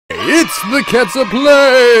It's TheKetsup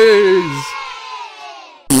Plays!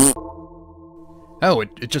 Oh,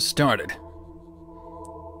 it just started.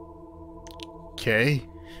 Okay.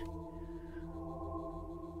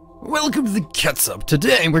 Welcome to TheKetsup.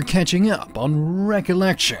 Today we're catching up on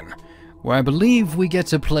Recollection, where I believe we get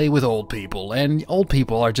to play with old people, and old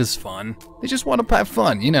people are just fun. They just want to have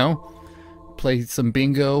fun, you know? Play some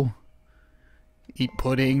bingo, eat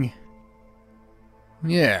pudding.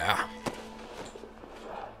 Yeah.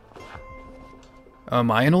 Am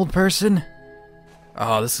I an old person?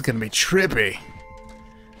 Oh, this is gonna be trippy. Is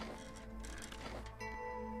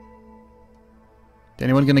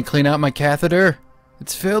anyone gonna clean out my catheter?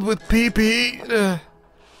 It's filled with pee-pee.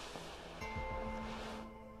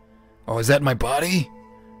 Oh, is that my body?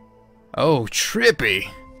 Oh, trippy.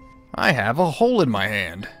 I have a hole in my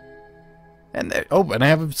hand. And there, oh, and I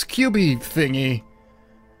have a cubey thingy.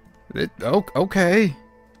 Oh, okay.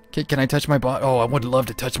 Can I touch my body? Oh, I would love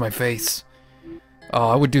to touch my face. Oh,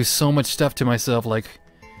 I would do so much stuff to myself, like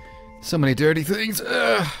so many dirty things.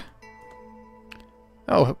 Oh,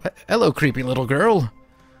 hello, creepy little girl.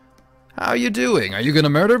 How you doing? Are you gonna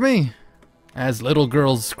murder me? As little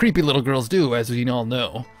girls, creepy little girls do, as we all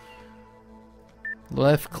know.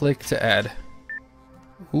 Left click to add.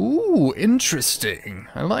 Ooh, interesting.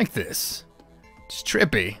 I like this. It's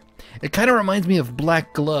trippy. It kind of reminds me of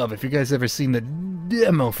Black Glove, if you guys ever seen the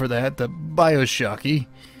demo for that, the Bioshocky.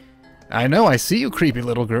 I know, I see you, creepy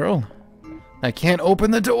little girl. I can't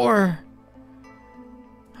open the door.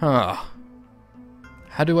 Huh.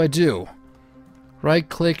 How do I do? Right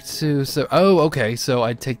click to... oh, okay, so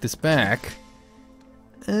I take this back.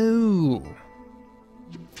 Oh.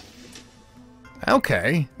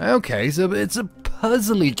 Okay, so it's a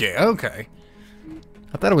puzzly game. Okay.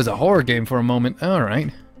 I thought it was a horror game for a moment.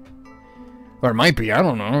 Alright. Or it might be, I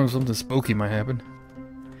don't know. Something spooky might happen.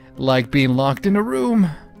 Like being locked in a room.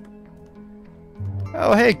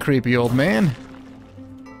 Oh, hey, creepy old man.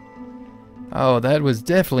 Oh, that was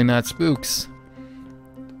definitely not spooks.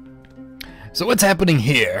 So what's happening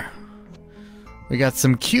here? We got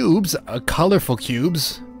some cubes, colorful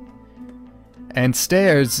cubes, and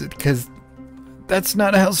stairs, because that's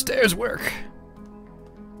not how stairs work.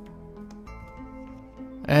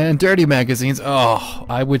 And dirty magazines. Oh,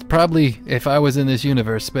 I would probably, if I was in this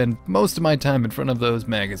universe, spend most of my time in front of those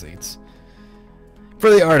magazines. For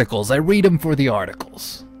the articles. I read them for the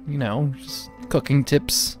articles. You know, just cooking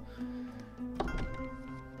tips.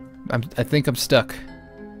 I think I'm stuck.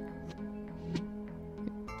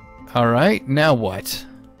 Alright, now what?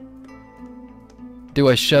 Do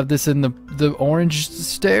I shove this in the orange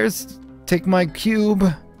stairs? Take my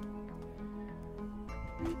cube?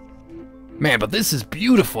 Man, but this is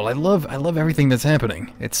beautiful. I love everything that's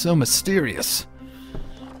happening. It's so mysterious.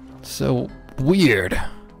 So weird.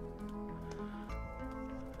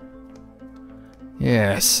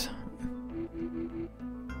 Yes.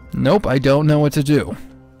 Nope, I don't know what to do.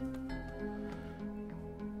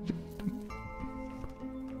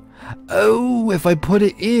 Oh, if I put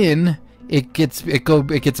it in, it gets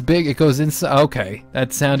big, it goes inside. Okay,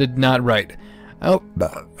 that sounded not right. Oh,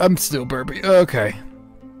 I'm still burpy. Okay.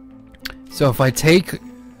 So if I take,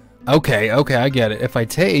 okay, I get it. If I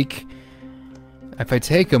take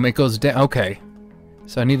them, it goes down. Okay.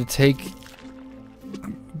 So I need to take,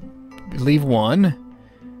 leave one,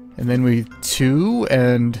 and then we 2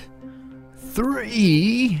 and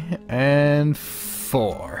 3 and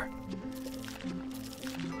 4.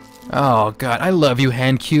 Oh god, I love you,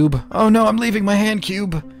 hand cube. Oh no, I'm leaving my hand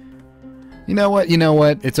cube. You know what?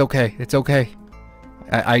 It's okay. It's okay.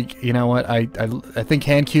 You know what? I think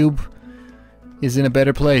hand cube is in a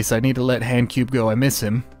better place. I need to let hand cube go. I miss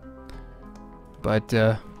him. But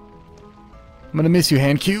I'm gonna miss you,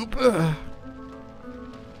 hand cube.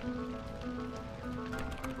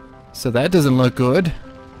 So that doesn't look good.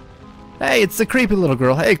 Hey, it's the creepy little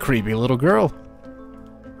girl. Hey, creepy little girl.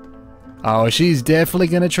 Oh, she's definitely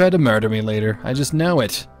gonna try to murder me later. I just know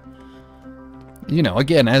it. You know,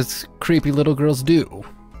 again, as creepy little girls do.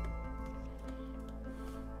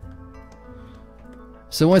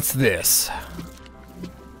 So what's this?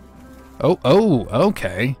 Oh,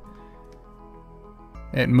 okay.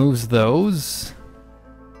 It moves those.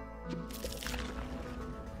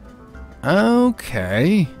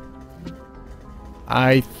 Okay.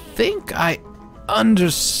 I think I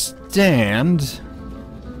understand.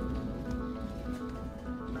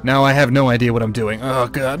 Now I have no idea what I'm doing. Oh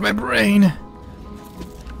god, my brain.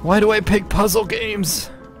 Why do I pick puzzle games?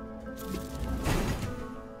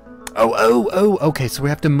 Oh, okay, so we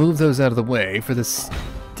have to move those out of the way for the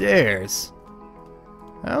stairs.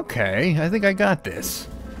 Okay, I think I got this.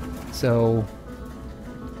 So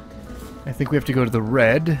I think we have to go to the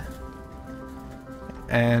red.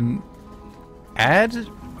 And add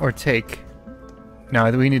or take? No,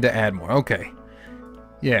 we need to add more. Okay.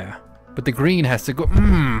 Yeah. But the green has to go...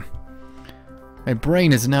 My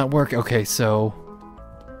brain is not working. Okay, so...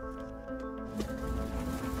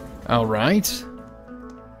 Alright.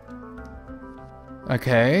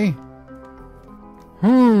 Okay.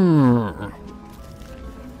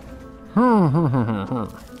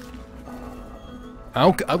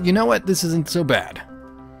 Okay, you know what? This isn't so bad.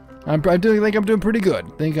 I'm doing pretty good. I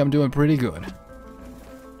think I'm doing pretty good.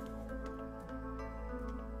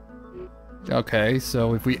 Okay,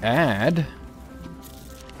 so if we add...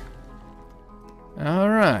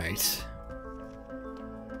 Alright.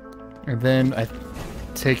 And then I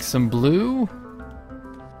take some blue.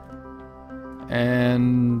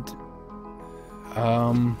 And...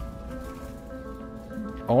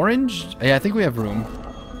 Orange? Yeah, I think we have room.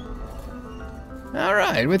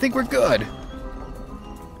 Alright, I think we're good.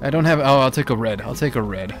 I don't have... Oh, I'll take a red. I'll take a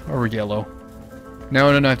red. Or a yellow. No,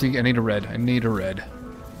 I need a red. I need a red.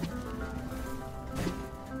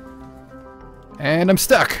 And I'm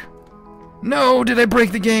stuck! No, did I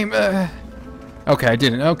break the game? Okay, I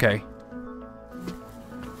didn't. Okay.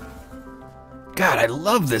 God, I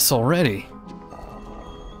love this already.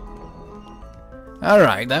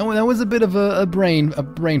 Alright, that was a bit of a brain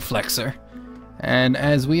flexer. And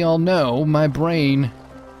as we all know, my brain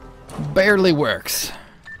barely works.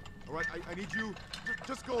 Alright, I need you.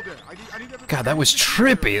 Just go there. I need God, that was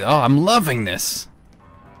trippy. Oh, I'm loving this.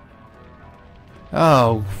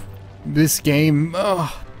 Oh, this game.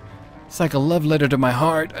 Oh, it's like a love letter to my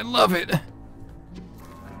heart. I love it.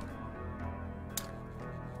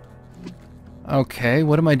 Okay,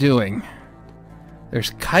 what am I doing? There's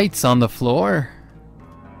kites on the floor.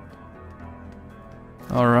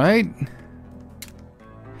 Alright.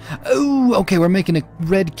 Oh, okay, we're making a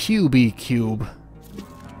red cubey cube.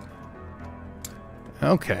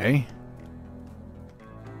 Okay.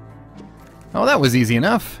 Oh, that was easy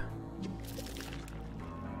enough.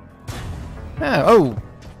 Ah, oh!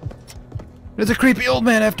 There's a creepy old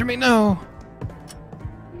man after me, no!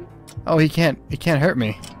 Oh, he can't hurt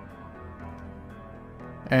me.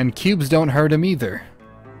 And cubes don't hurt him either.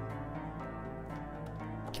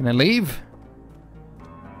 Can I leave?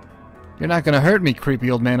 You're not gonna hurt me,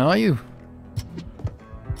 creepy old man, are you?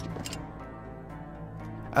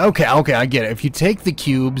 Okay, I get it. If you take the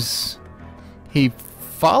cubes, he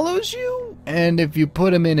follows you? And if you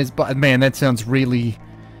put him in his body... Man, that sounds really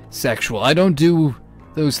sexual. I don't do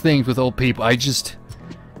those things with old people. I just...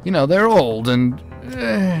 You know, they're old and...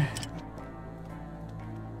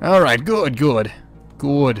 Alright, good.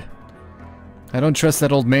 I don't trust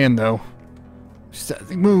that old man, though.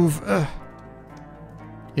 Just move.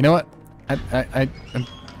 You know what? I'm...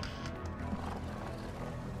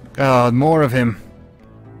 Oh, more of him.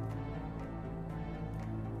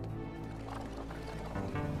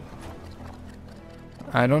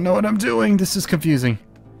 I don't know what I'm doing. This is confusing.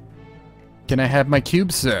 Can I have my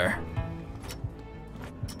cube, sir?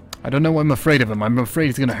 I don't know why I'm afraid of him. I'm afraid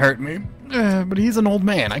he's gonna hurt me. But he's an old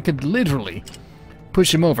man. I could literally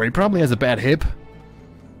push him over. He probably has a bad hip.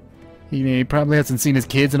 He probably hasn't seen his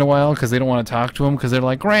kids in a while because they don't want to talk to him because they're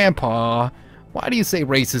like, Grandpa, why do you say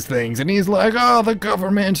racist things? And he's like, oh, the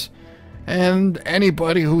government and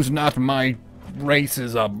anybody who's not my race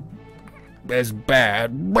is as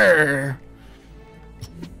bad. Brr.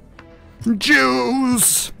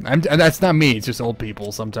 Jews! That's not me, it's just old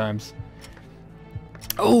people sometimes.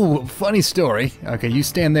 Oh, funny story. Okay, you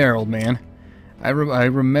stand there, old man. I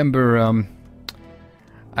remember,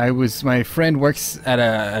 my friend works at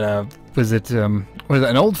an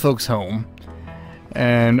old folks home,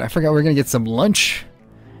 and I forgot we were gonna get some lunch,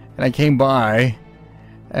 and I came by,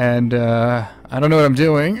 and, I don't know what I'm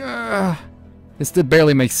doing. This did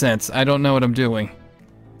barely make sense. I don't know what I'm doing.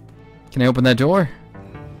 Can I open that door?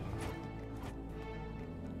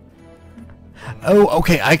 Oh,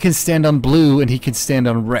 okay, I can stand on blue and he can stand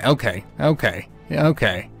on red. Okay.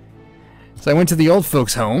 So I went to the old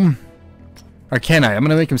folks' home. Or can I? I'm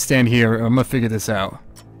gonna make him stand here. I'm gonna figure this out.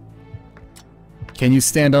 Can you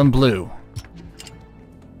stand on blue?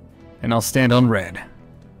 And I'll stand on red.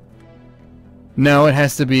 No, he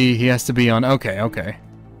has to be on... Okay.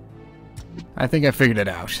 I think I figured it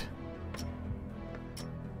out.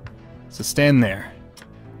 So stand there.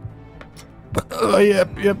 Oh, yep.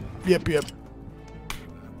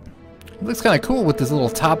 It looks kind of cool with this little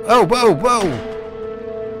top. Oh, whoa!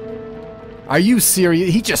 Are you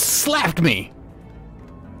serious? He just slapped me!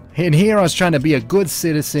 And here I was trying to be a good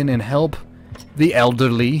citizen and help the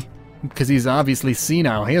elderly, because he's obviously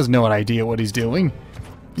senile. He has no idea what he's doing.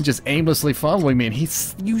 He's just aimlessly following me, and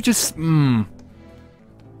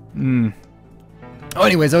Oh,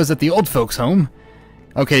 anyways, I was at the old folks' home.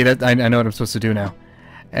 Okay, I know what I'm supposed to do now.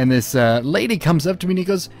 And this lady comes up to me and he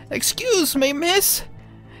goes, "Excuse me, miss."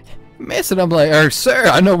 Miss, and I'm like, or sir,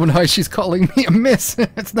 I know why she's calling me a miss.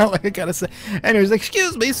 It's not like I gotta say. And he was like,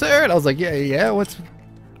 "Excuse me, sir." And I was like, yeah,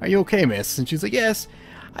 are you okay, miss? And she's like, "Yes,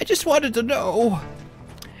 I just wanted to know,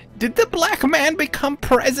 did the black man become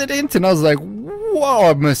president?" And I was like, whoa,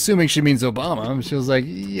 I'm assuming she means Obama. She was like,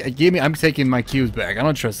 "Yeah, I'm taking my cubes back. I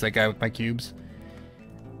don't trust that guy with my cubes.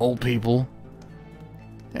 Old people."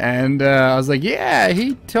 And I was like, yeah,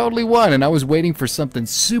 he totally won. And I was waiting for something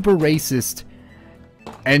super racist.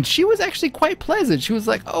 And she was actually quite pleasant. She was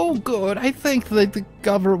like, "Oh, good. I think that the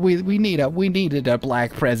government we needed a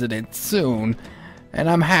black president soon, and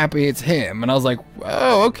I'm happy it's him." And I was like,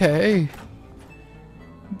 "Oh, okay,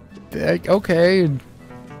 okay."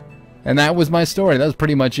 And that was my story. That was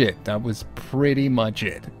pretty much it.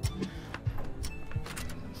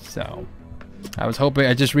 So, I was hoping.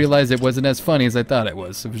 I just realized it wasn't as funny as I thought it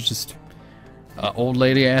was. It was just an old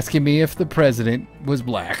lady asking me if the president was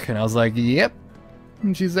black, and I was like, "Yep."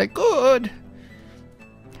 And she's like, "Good."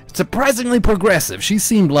 Surprisingly progressive. She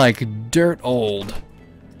seemed like dirt old.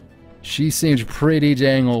 She seemed pretty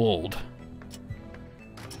dang old.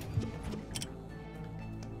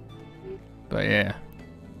 But yeah.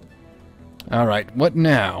 Alright, what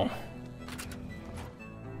now?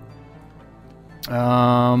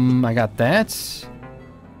 I got that.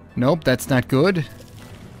 Nope, that's not good.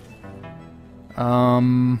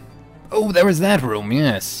 Oh, there was that room,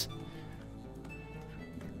 yes.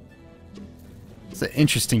 It's an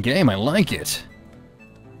interesting game, I like it.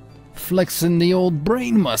 Flexing the old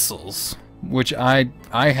brain muscles, which I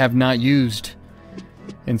have not used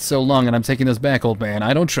in so long, and I'm taking those back, old man.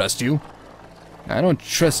 I don't trust you. I don't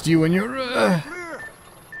trust you and your,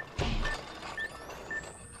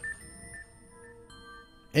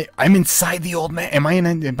 I'm inside the old man. Am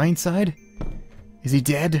I inside? Is he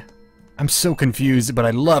dead? I'm so confused, but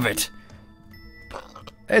I love it.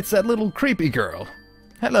 It's that little creepy girl.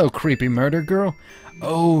 Hello, creepy murder girl.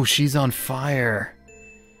 Oh, she's on fire.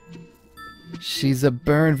 She's a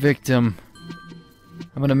burn victim.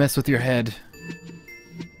 I'm gonna mess with your head.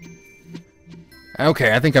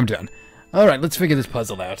 Okay, I think I'm done. Alright, let's figure this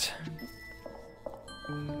puzzle out.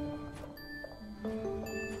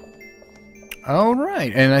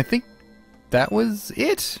 Alright, and I think that was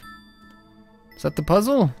it. Is that the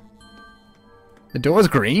puzzle? The door's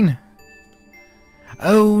green.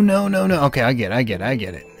 Oh, no. Okay, I get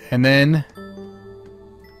it. And then...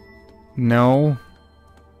 No.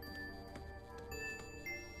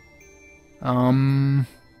 Oh,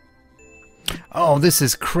 this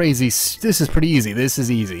is crazy. This is pretty easy. This is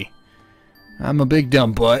easy. I'm a big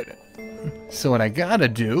dumb butt. So what I gotta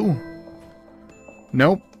do...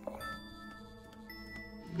 Nope.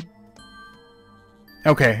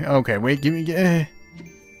 Okay, wait, give me...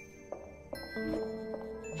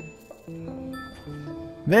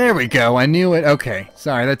 There we go, I knew it. Okay,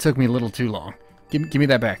 sorry, that took me a little too long. Give me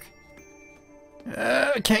that back.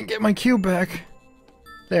 I can't get my cube back.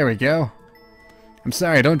 There we go. I'm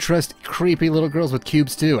sorry, I don't trust creepy little girls with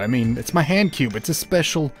cubes too. I mean, it's my hand cube. It's a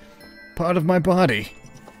special part of my body.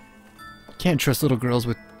 Can't trust little girls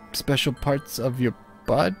with special parts of your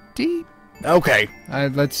body? Okay,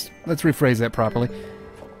 let's rephrase that properly.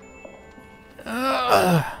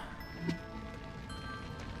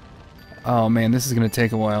 Oh man, this is gonna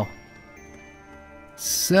take a while.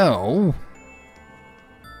 So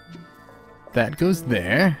that goes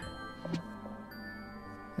there.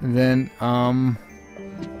 And then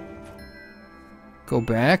go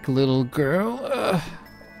back, little girl. Oh,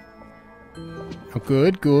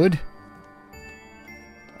 good.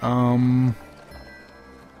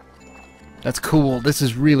 That's cool. This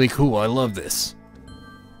is really cool. I love this.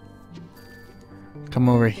 Come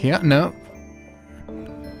over here. No.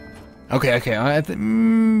 Okay. Okay, I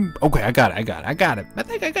got it. I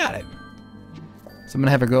think I got it. So I'm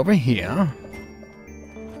gonna have her go over here.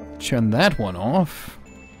 Turn that one off.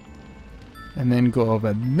 And then go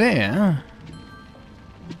over there.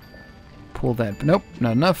 Pull that. Nope,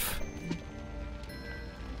 not enough.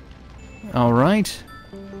 Alright.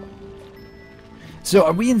 So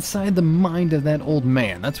are we inside the mind of that old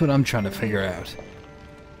man? That's what I'm trying to figure out.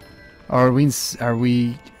 Or are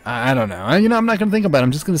we... I don't know. You know, I'm not going to think about it.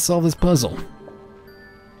 I'm just going to solve this puzzle.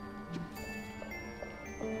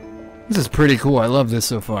 This is pretty cool. I love this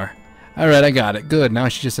so far. Alright, I got it. Good. Now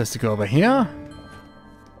she just has to go over here.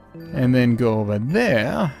 And then go over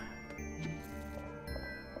there.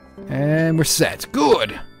 And we're set.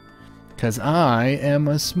 Good! Because I am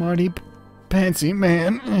a smarty pantsy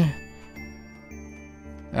man.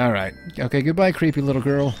 Alright. Okay, goodbye, creepy little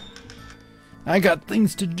girl. I got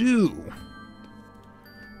things to do.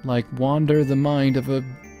 Like wander the mind of a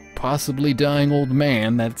possibly dying old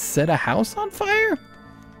man that set a house on fire?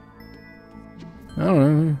 I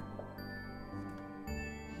don't know.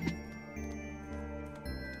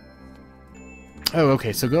 Oh,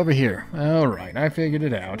 okay, so go over here. Alright, I figured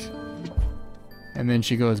it out. And then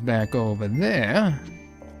she goes back over there.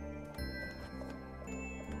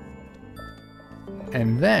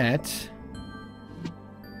 And that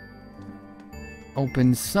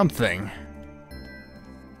opens something.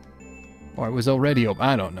 Or it was already open.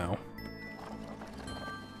 I don't know.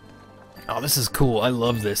 Oh, this is cool. I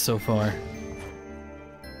love this so far.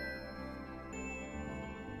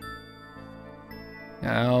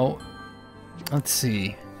 Now, let's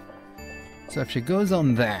see. So if she goes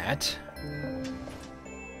on that...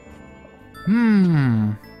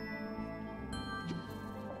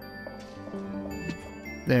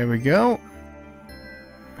 There we go.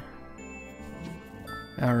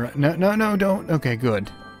 Alright. No, don't. Okay, good.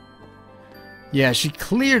 Yeah, she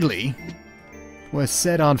clearly was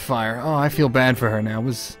set on fire. Oh, I feel bad for her now.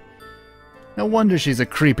 No wonder she's a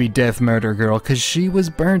creepy death murder girl, because she was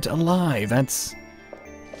burnt alive. That's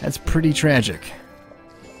pretty tragic.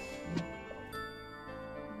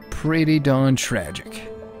 Pretty darn tragic.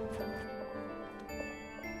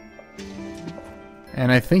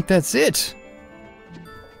 And I think that's it.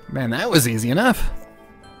 Man, that was easy enough.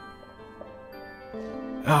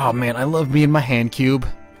 Oh man, I love being my hand cube.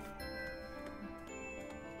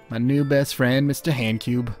 My new best friend, Mr.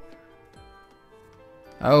 Handcube.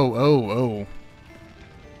 Oh.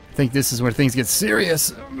 I think this is where things get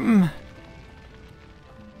serious.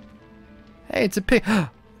 Hey, it's a pig.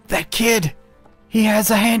 That kid! He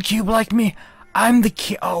has a hand cube like me. I'm the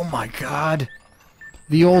kid. Oh my god.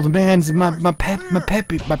 The old man's my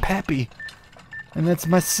pappy. And that's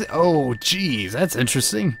my oh, jeez, that's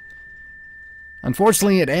interesting.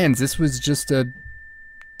 Unfortunately, it ends. This was just a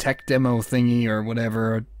tech demo thingy or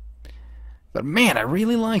whatever. But man, I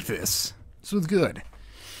really like this. This was good.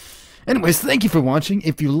 Anyways, thank you for watching.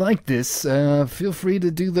 If you like this, feel free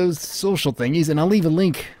to do those social thingies, and I'll leave a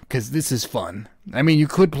link, because this is fun. I mean, you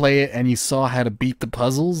could play it and you saw how to beat the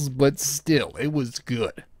puzzles, but still, it was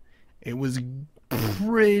good. It was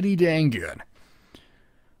pretty dang good.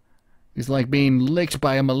 It's like being licked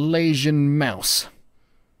by a Malaysian mouse.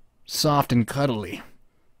 Soft and cuddly.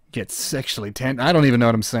 Yet sexually tender. I don't even know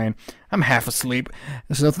what I'm saying. I'm half asleep.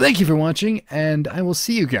 So thank you for watching, and I will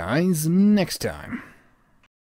see you guys next time.